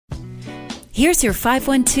Here's your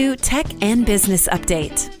 512 Tech and Business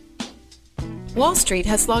Update. Wall Street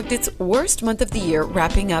has logged its worst month of the year,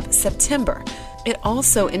 wrapping up September. It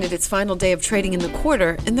also ended its final day of trading in the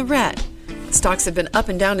quarter in the red. Stocks have been up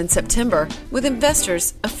and down in September, with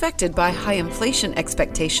investors affected by high inflation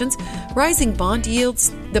expectations, rising bond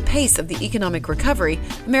yields, the pace of the economic recovery,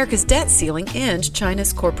 America's debt ceiling, and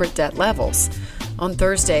China's corporate debt levels. On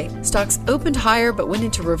Thursday, stocks opened higher but went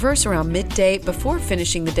into reverse around midday before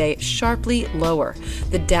finishing the day sharply lower.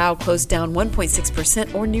 The Dow closed down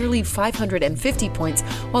 1.6% or nearly 550 points,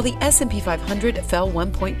 while the S&P 500 fell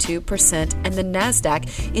 1.2% and the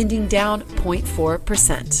Nasdaq ending down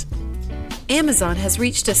 0.4%. Amazon has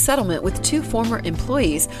reached a settlement with two former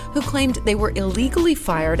employees who claimed they were illegally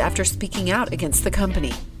fired after speaking out against the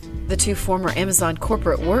company. The two former Amazon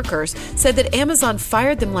corporate workers said that Amazon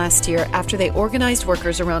fired them last year after they organized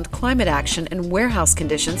workers around climate action and warehouse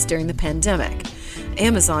conditions during the pandemic.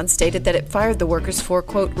 Amazon stated that it fired the workers for,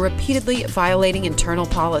 quote, repeatedly violating internal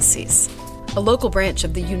policies. A local branch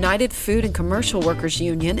of the United Food and Commercial Workers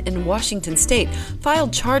Union in Washington state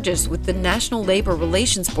filed charges with the National Labor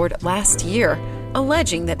Relations Board last year,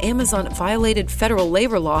 alleging that Amazon violated federal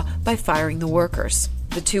labor law by firing the workers.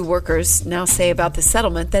 The two workers now say about the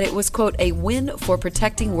settlement that it was, quote, a win for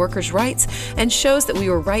protecting workers' rights and shows that we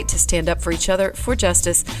were right to stand up for each other, for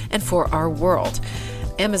justice, and for our world.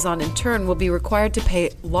 Amazon, in turn, will be required to pay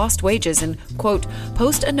lost wages and, quote,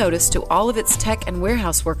 post a notice to all of its tech and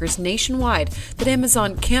warehouse workers nationwide that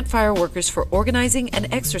Amazon can't fire workers for organizing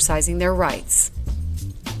and exercising their rights.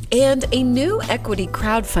 And a new equity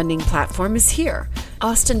crowdfunding platform is here.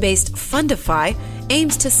 Austin-based Fundify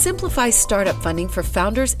aims to simplify startup funding for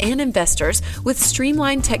founders and investors with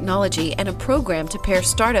streamlined technology and a program to pair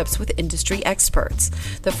startups with industry experts.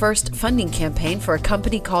 The first funding campaign for a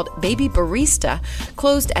company called Baby Barista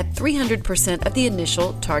closed at 300% of the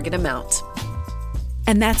initial target amount.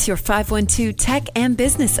 And that's your 512 Tech and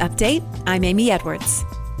Business Update. I'm Amy Edwards.